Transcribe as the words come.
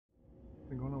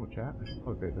Anything going on with chat? I should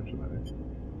probably pay attention to that.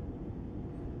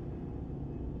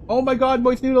 Oh my god,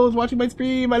 Moist Noodle is watching my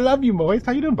stream. I love you, Moist.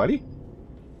 How you doing, buddy?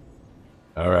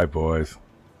 Alright, boys.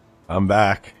 I'm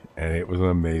back, and it was an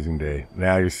amazing day.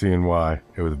 Now you're seeing why.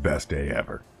 It was the best day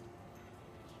ever.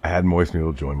 I had Moist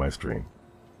Noodle join my stream.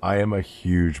 I am a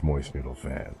huge Moist Noodle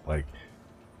fan. Like,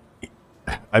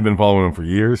 I've been following him for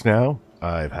years now.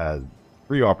 I've had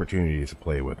 3 opportunities to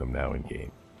play with him now in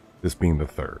game. This being the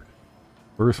 3rd.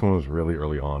 First one was really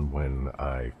early on when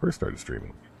I first started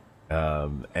streaming.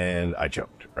 And I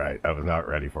choked, right? I was not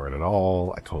ready for it at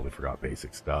all. I totally forgot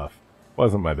basic stuff.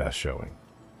 Wasn't my best showing.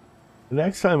 The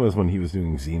next time was when he was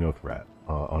doing Xenothreat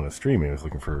on a stream. He was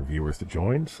looking for viewers to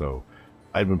join, so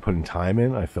I'd been putting time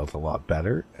in. I felt a lot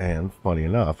better, and funny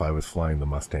enough, I was flying the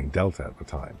Mustang Delta at the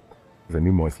time. Because I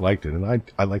knew Moist liked it, and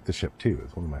I liked the ship too.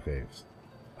 It's one of my faves.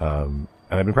 And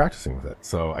I've been practicing with it.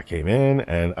 So I came in,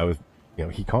 and I was, you know,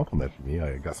 he complimented me.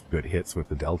 I got some good hits with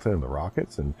the Delta and the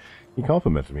rockets, and he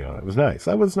complimented me on it. It was nice.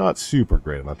 I was not super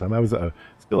great at that time. I was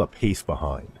still a pace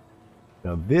behind.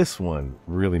 Now, this one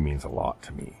really means a lot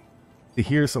to me. To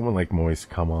hear someone like Moist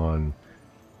come on,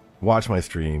 watch my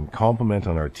stream, compliment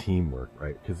on our teamwork,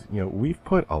 right? Because, you know, we've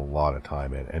put a lot of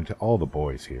time in, and to all the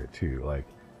boys here, too. Like,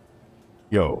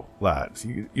 yo, lads,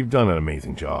 you've done an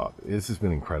amazing job. This has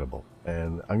been incredible.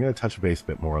 And I'm going to touch base a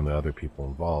bit more on the other people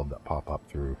involved that pop up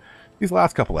through these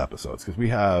last couple episodes, because we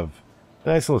have a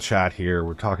nice little chat here.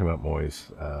 We're talking about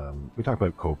Moist. We talked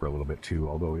about Cobra a little bit, too,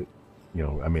 although, it, you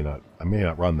know, I may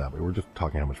not run that, but we're just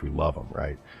talking how much we love him,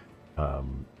 right?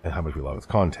 And how much we love his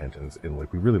content, and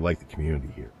like we really like the community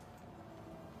here.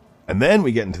 And then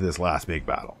we get into this last big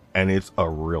battle, and it's a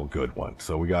real good one.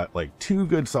 So we got like 2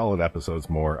 good solid episodes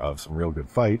more of some real good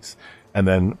fights, and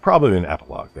then probably an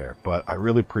epilogue there. But I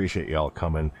really appreciate y'all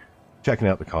coming, checking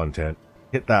out the content.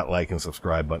 Hit that like and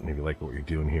subscribe button if you like what you're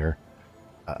doing here.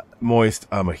 Moist,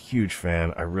 I'm a huge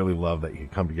fan. I really love that you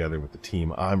come together with the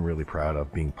team I'm really proud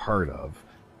of being part of.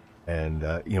 And,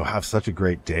 you know, have such a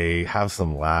great day, have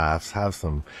some laughs, have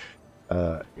some, you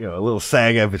know, a little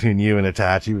saga between you and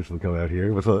Itachi, which will come out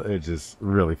here. It's just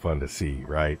really fun to see,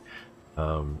 right?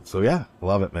 So, yeah,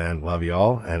 love it, man. Love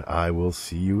y'all, and I will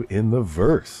see you in the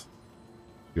verse.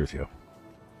 Here's you.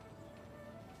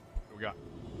 What we got?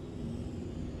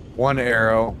 1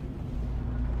 arrow.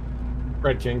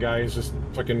 Red King guy is just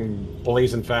fucking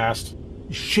blazing fast.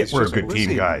 Shit, we're a good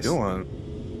team, guys. Doing?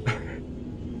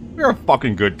 We're a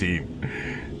fucking good team.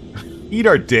 Eat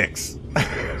our dicks.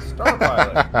 Star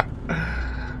Pilot.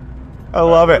 I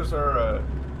love it.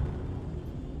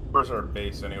 Where's our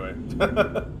base anyway?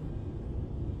 A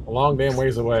long damn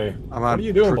ways away. What are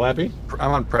you doing, Blappy?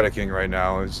 I'm on Predaking right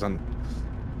now. It's on.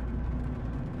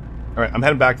 All right, I'm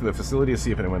heading back to the facility to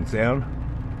see if anyone's down.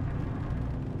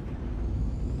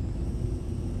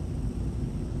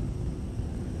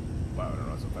 Wow, I don't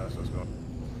know how fast I was going.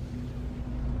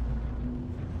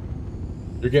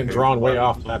 You're getting drawn way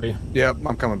off, Blappy. Yep,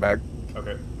 I'm coming back.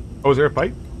 Okay. Oh, is there a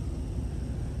fight?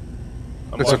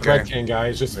 It's okay. Red King guy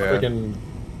is just freaking.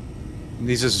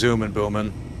 He's just zooming,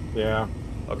 booming. Yeah.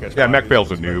 Okay. So yeah,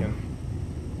 MechBail's a noob.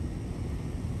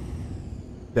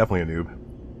 Definitely a noob.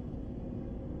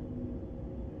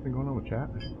 Anything going on with chat?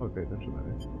 I should probably pay attention to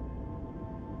that.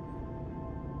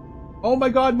 Oh my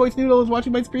god, Moist Noodle is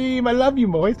watching my stream. I love you,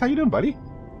 Moist. How you doing, buddy?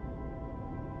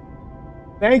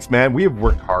 Thanks, man. We have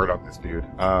worked hard on this, dude.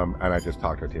 And I just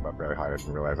talked to our team up very high. I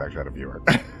didn't realize I actually had a viewer.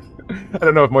 I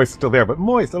don't know if Moist is still there, but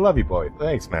Moist, I love you, boy.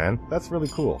 Thanks, man. That's really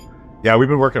cool. Yeah, we've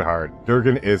been working hard.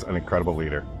 Durgan is an incredible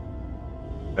leader.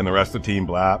 And the rest of the team,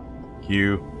 Blap,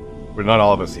 Q, but not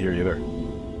all of us here either.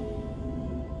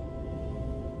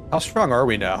 How strong are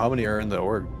we now? How many are in the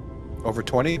org? Over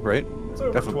 20, right? It's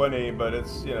over 20, but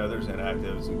it's, you know, there's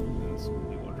inactives and some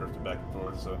people are drifting back and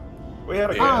forth, so. We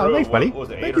had a thanks, buddy. What was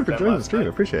it, Thank you for joining the stream. I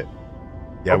appreciate it.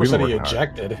 Yeah, we've been working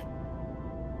ejected. hard.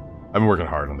 I've been working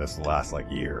hard on this the last, like,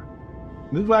 year.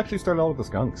 This actually started all with the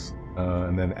Skunks.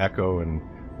 And then Echo and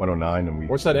 109, and we...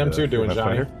 What's that M2 doing,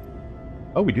 Johnny?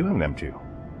 Oh, we do have an M2.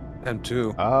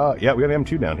 M2. Yeah, we got an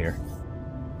M2 down here.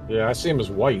 Yeah, I see him as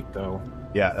white, though.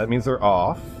 Yeah, that means they're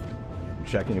off. I'm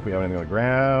checking if we have anything on the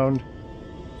ground.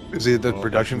 Is he at the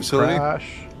production facility?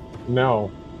 Crash.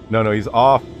 No. No, he's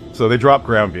off. So they drop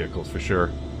ground vehicles for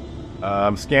sure.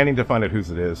 I'm scanning to find out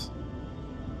whose it is.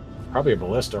 Probably a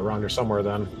ballista around here somewhere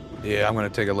then. Yeah, I'm going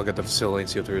to take a look at the facility and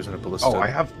see if there isn't a ballista. Oh, I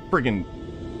have friggin'...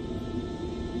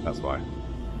 That's why.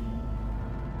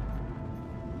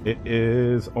 It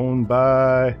is owned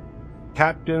by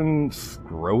Captain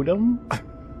Scrotum?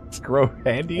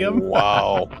 Scrohandium?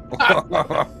 Wow.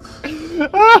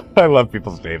 I love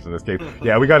people's names in this game.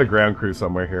 Yeah, we got a ground crew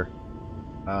somewhere here.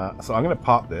 So I'm gonna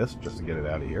pop this just to get it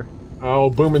out of here. Oh,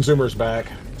 Boom and Zoomer's back.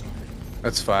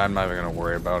 That's fine. I'm not even gonna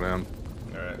worry about him.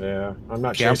 All right. Yeah, I'm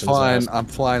not Okay, I'm chasing his flying. ass. I'm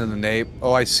flying in the nape.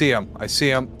 Oh, I see him. I see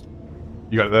him.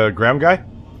 You got the ground guy?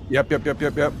 Yep.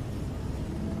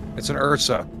 It's an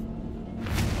Ursa.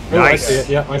 Oh, I Nice. see it.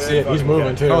 Yeah, I see it. He's fucking moving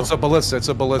cat. too. No, it's a ballista. It's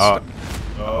a ballista.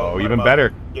 Oh, light even him up.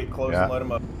 better. Get close Yeah. and light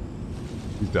him up.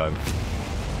 He's done.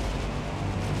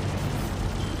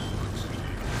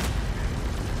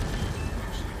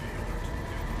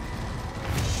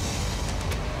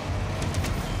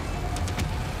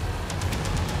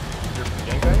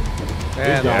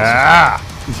 And Yeah!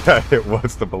 Yeah, it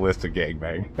was the ballistic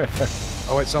gangbang.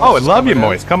 oh, wait, Oh, I love you, coming in.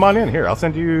 Moist. Come on in here. I'll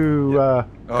send you. Oh,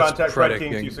 it's Contact Fred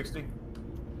King King. 260.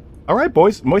 All right,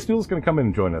 boys. Moist Noodle's going to come in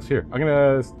and join us here. I'm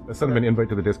going to send him an invite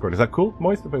to the Discord. Is that cool,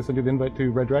 Moist, if I send you the invite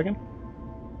to Red Dragon?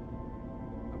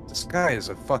 This guy is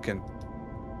a fucking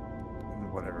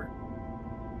whatever.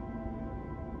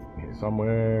 Here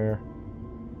somewhere.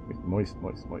 Moist.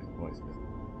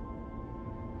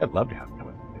 I'd love to have him come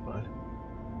in, bud.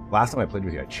 Last time I played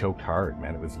with you, I choked hard,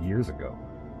 man. It was years ago.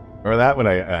 Remember that when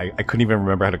I couldn't even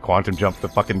remember how to quantum jump the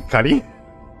fucking cutty?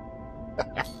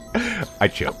 I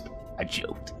choked.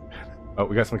 Oh,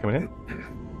 we got someone coming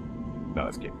in? No,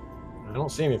 that's good. I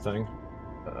don't see anything.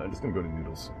 I'm just gonna go to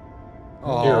Noodles.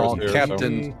 Oh, Heroes here,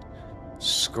 Captain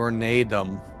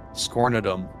Scornadum.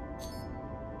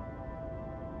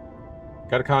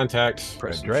 Got a contact.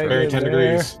 Press Dragon Very 10 there.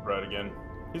 degrees. Right again.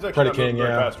 He's actually Freddy not moving King, very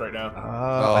yeah. fast right now. Oh,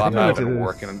 I I'm think not I need even to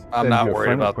working. I'm send not you a worried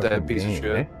friend about request that in piece of game,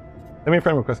 shit. eh? Send me a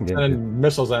friend request in game. And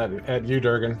missiles at you,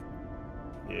 Durgan.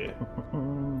 Yeah.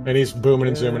 And he's booming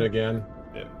and zooming again.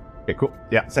 Yeah. Okay, cool.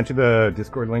 Yeah, sent you the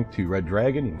Discord link to Red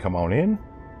Dragon. You can come on in.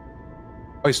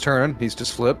 Oh, he's turning. He's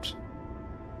just flipped.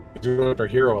 He's doing it for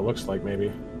hero, it looks like,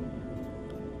 maybe.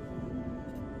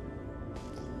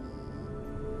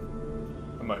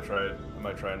 I might try it. I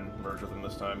might try and merge with him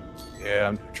this time. Yeah,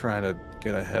 I'm trying to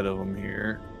get ahead of him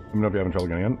here. Let me know if you're having trouble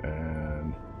getting in.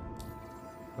 And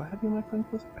do I have you on my friends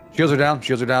list? Shields are down.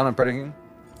 Shields are down. I'm predating.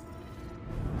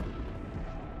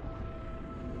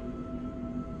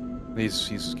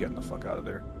 He's getting the fuck out of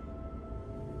there.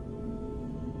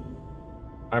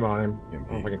 I'm on him. I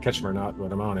don't know if I can catch him or not,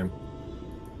 but I'm on him.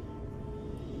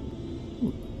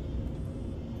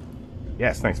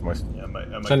 Yes, thanks, Moist. Yeah, I might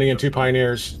Sending in get 2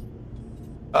 pioneers.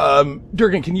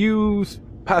 Durgan, can you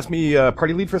pass me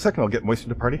party lead for a second? I'll get Moist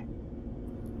into party. him.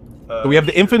 So we have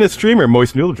the infamous streamer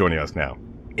Moist Noodle joining us now.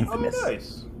 Oh, Infamous.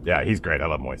 nice. Yeah, he's great. I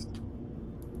love Moist.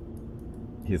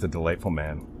 He is a delightful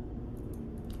man.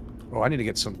 Oh, I need to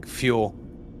get some fuel.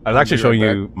 I was actually be right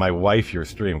showing you my wife your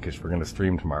stream because we're going to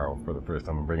stream tomorrow for the first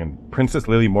time. I'm bringing Princess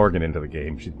Lily Morgan into the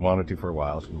game. She wanted to for a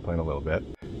while. She's been playing a little bit.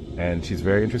 And she's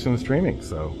very interested in streaming.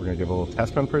 So we're going to give a little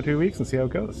test run for 2 weeks and see how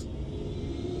it goes.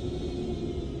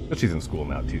 But she's in school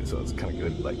now too, so it's kind of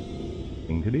good, like,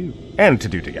 thing to do. And to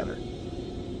do together.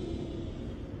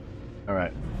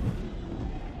 Alright.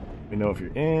 Let me know if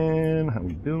you're in. How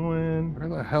we doing? Where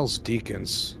the hell's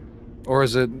Deacons? Or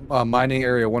is it mining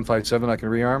area 157 I can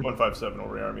rearm? 157 will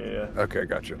rearm you, yeah. Okay,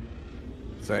 gotcha.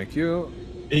 Thank you.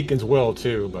 Deacons will,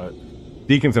 too, but...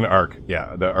 Deacons and Arc.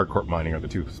 Yeah, the Arc Corp Mining are the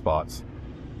 2 spots.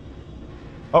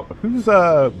 Oh, whose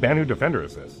Banu Defender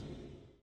is this?